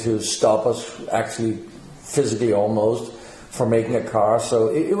trying to stop us, actually physically almost, from making a car. So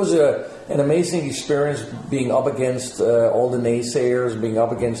it was an amazing experience being up against all the naysayers, being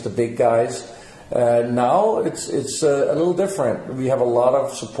up against the big guys. Now it's a little different. We have a lot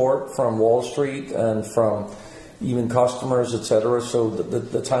of support from Wall Street and from even customers, etc. So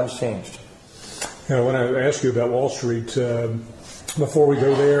the times changed. When I ask you about Wall Street, before we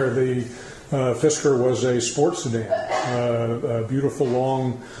go there, the Fisker was a sports sedan, a beautiful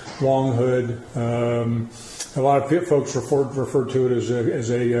long hood. A lot of folks referred to it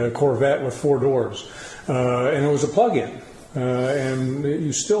as a Corvette with 4 doors, and it was a plug-in. And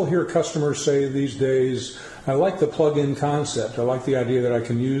you still hear customers say these days, I like the plug-in concept. I like the idea that I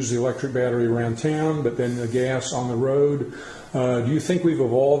can use the electric battery around town, but then the gas on the road. Do you think we've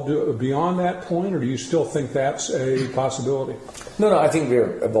evolved beyond that point, or do you still think that's a possibility? No, I think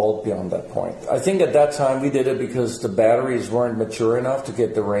we're evolved beyond that point. I think at that time we did it because the batteries weren't mature enough to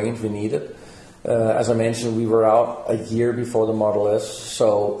get the range we needed. As I mentioned, we were out a year before the Model S,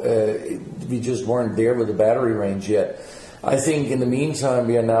 so we just weren't there with the battery range yet. I think in the meantime,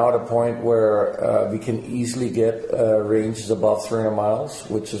 we are now at a point where we can easily get ranges above 300 miles,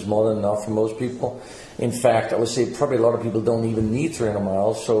 which is more than enough for most people. In fact, I would say probably a lot of people don't even need 300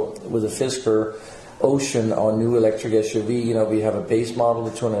 miles. So with the Fisker Ocean, our new electric SUV, we have a base model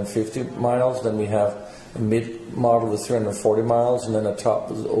with 250 miles, then we have a mid model with 340 miles, and then a top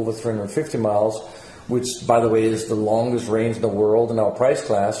with over 350 miles, which, by the way, is the longest range in the world in our price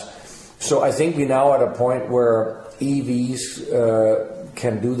class. So I think we're now at a point where EVs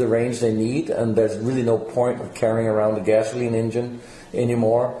can do the range they need, and there's really no point of carrying around a gasoline engine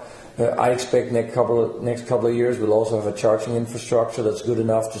anymore. I expect next couple of years we'll also have a charging infrastructure that's good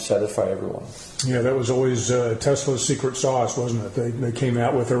enough to satisfy everyone. Yeah, that was always Tesla's secret sauce, wasn't it? They came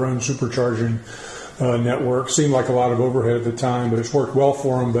out with their own supercharging network. Seemed like a lot of overhead at the time, but it's worked well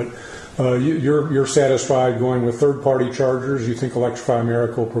for them. But you're satisfied going with third-party chargers? You think Electrify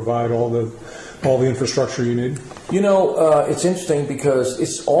America will provide all the infrastructure you need? It's interesting because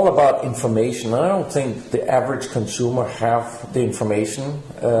it's all about information. I don't think the average consumer have the information.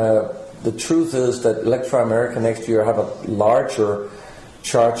 The truth is that Electrify America next year have a larger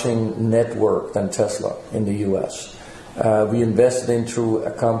charging network than Tesla in the U.S. We invested into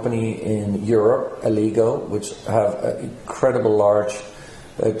a company in Europe, Allego, which have an incredible large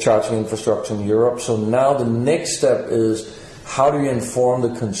charging infrastructure in Europe. So now the next step is, how do you inform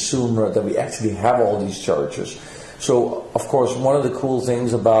the consumer that we actually have all these chargers? So, of course, one of the cool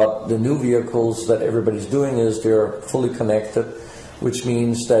things about the new vehicles that everybody's doing is they're fully connected, which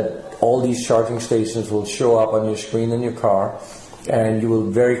means that all these charging stations will show up on your screen in your car, and you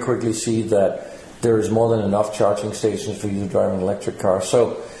will very quickly see that there is more than enough charging stations for you to drive an electric car.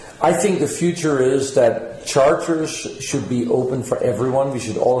 So I think the future is that chargers should be open for everyone. We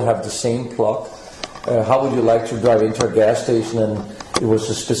should all have the same plug. How would you like to drive into a gas station and it was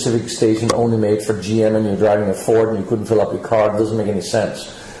a specific station only made for GM and you're driving a Ford and you couldn't fill up your car? It doesn't make any sense.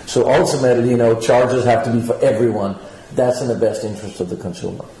 So ultimately, chargers have to be for everyone. That's in the best interest of the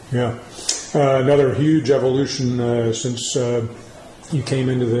consumer. Yeah. Another huge evolution since you came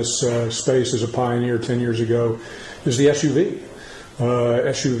into this space as a pioneer 10 years ago is the SUV.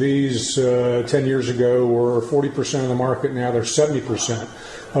 SUVs 10 years ago were 40% of the market. Now they're 70%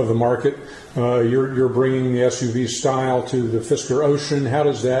 of the market. You're bringing the SUV style to the Fisker Ocean. How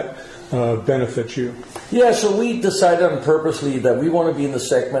does that benefit you? Yeah, so we decided on purposely that we want to be in the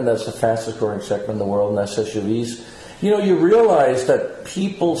segment that's the fastest growing segment in the world, and that's SUVs. You realize that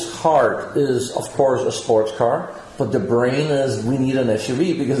people's heart is, of course, a sports car, but the brain is, we need an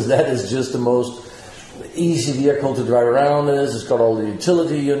SUV because that is just the most easy vehicle to drive around in. It's got all the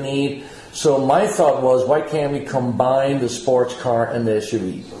utility you need. So my thought was, why can't we combine the sports car and the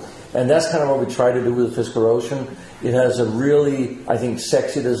SUV? And that's kind of what we try to do with the Fisker Ocean. It has a really, I think,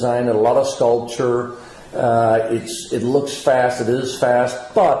 sexy design, a lot of sculpture. It looks fast, it is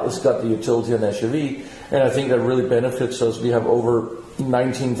fast, but it's got the utility of an SUV. And I think that really benefits us. We have over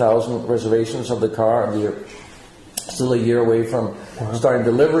 19,000 reservations of the car, and we're still a year away from starting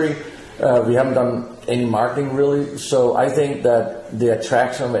delivery. We haven't done any marketing really, so I think that the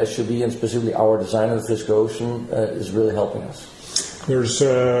attraction of SUV and specifically our design of the Fisker Ocean is really helping us. There's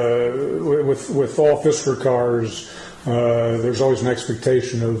with all Fisker cars, there's always an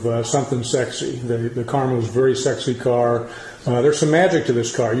expectation of something sexy. The Karma is a very sexy car. There's some magic to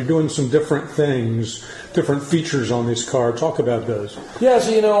this car. You're doing some different things, different features on this car. Talk about those. Yeah,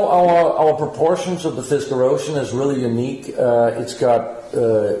 so our proportions of the Fisker Ocean is really unique. It's got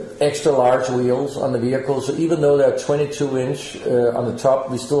extra large wheels on the vehicle, so even though they're 22-inch on the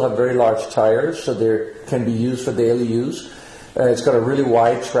top, we still have very large tires, so they can be used for daily use. It's got a really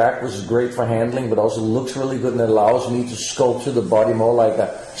wide track, which is great for handling, but also looks really good, and it allows me to sculpture the body more like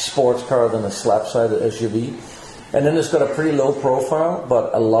a sports car than a slap-sided SUV. And then it's got a pretty low profile,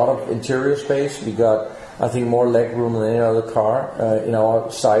 but a lot of interior space. We got, I think, more leg room than any other car in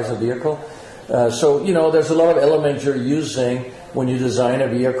our size of vehicle. So, there's a lot of elements you're using when you design a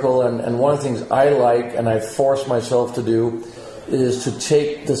vehicle, and one of the things I like, and I force myself to do, is to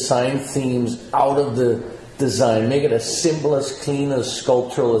take design themes out of the design, make it as simple, as clean, as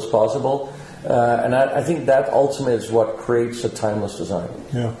sculptural as possible. And I think that ultimately is what creates a timeless design.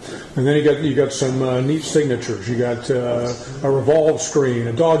 Yeah, and then you got some neat signatures. You got a revolve screen,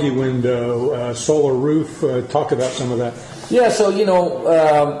 a doggy window, solar roof. Talk about some of that. Yeah, so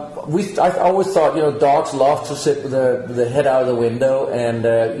I always thought dogs love to sit with the head out of the window, and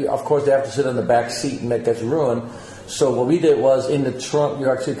of course they have to sit in the back seat, and that gets ruined. So what we did was in the trunk you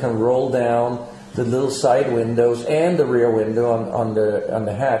actually can roll down the little side windows and the rear window on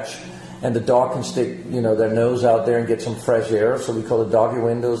the hatch. And the dog can stick, their nose out there and get some fresh air. So we call it doggy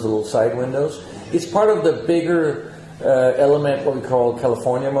windows, the little side windows. It's part of the bigger element, what we call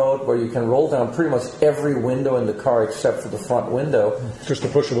California mode, where you can roll down pretty much every window in the car except for the front window. Just a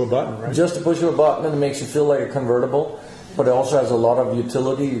push of a button, right? Just a push of a button, and it makes you feel like a convertible. But it also has a lot of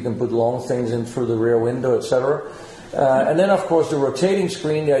utility. You can put long things in through the rear window, etc. And then, of course, the rotating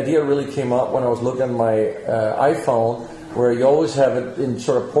screen. The idea really came up when I was looking at my iPhone, where you always have it in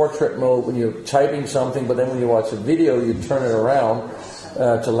sort of portrait mode when you're typing something, but then when you watch a video, you turn it around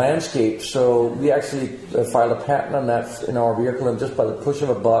to landscape. So we actually filed a patent on that in our vehicle, and just by the push of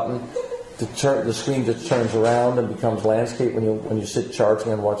a button, the screen just turns around and becomes landscape when you sit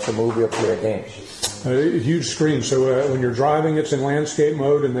charging and watch a movie or play a game. A huge screen. So when you're driving, it's in landscape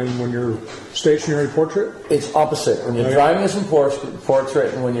mode, and then when you're stationary, portrait? It's opposite. When you're driving, it's in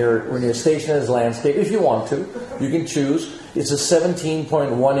portrait, and when you're stationary, it's landscape. If you want to, you can choose. It's a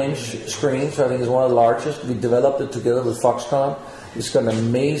 17.1-inch screen, so I think it's one of the largest. We developed it together with Foxconn. It's got an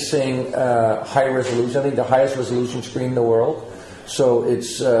amazing high resolution. I think the highest resolution screen in the world. So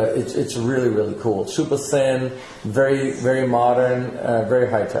it's really, really cool. Super thin, very, very modern, very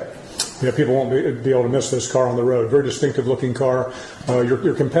high tech. Yeah, people won't be able to miss this car on the road. Very distinctive looking car.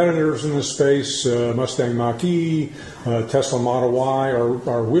 Your competitors in this space, Mustang Mach-E, Tesla Model Y,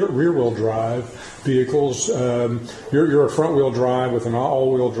 are rear-wheel drive vehicles. You're a front-wheel drive with an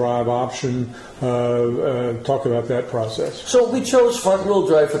all-wheel drive option. Talk about that process. So we chose front-wheel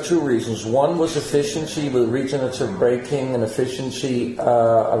drive for two reasons. One was efficiency with regenerative braking and efficiency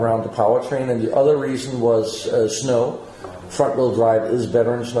around the powertrain, and the other reason was snow. Front-wheel drive is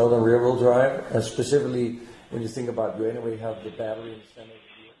better in snow than rear-wheel drive, and specifically when you think about you anyway have the battery in the center.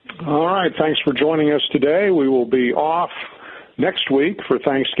 All right, thanks for joining us today. We will be off next week for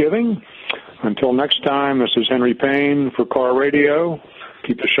Thanksgiving. Until next time, this is Henry Payne for Car Radio.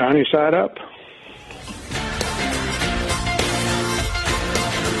 Keep the shiny side up.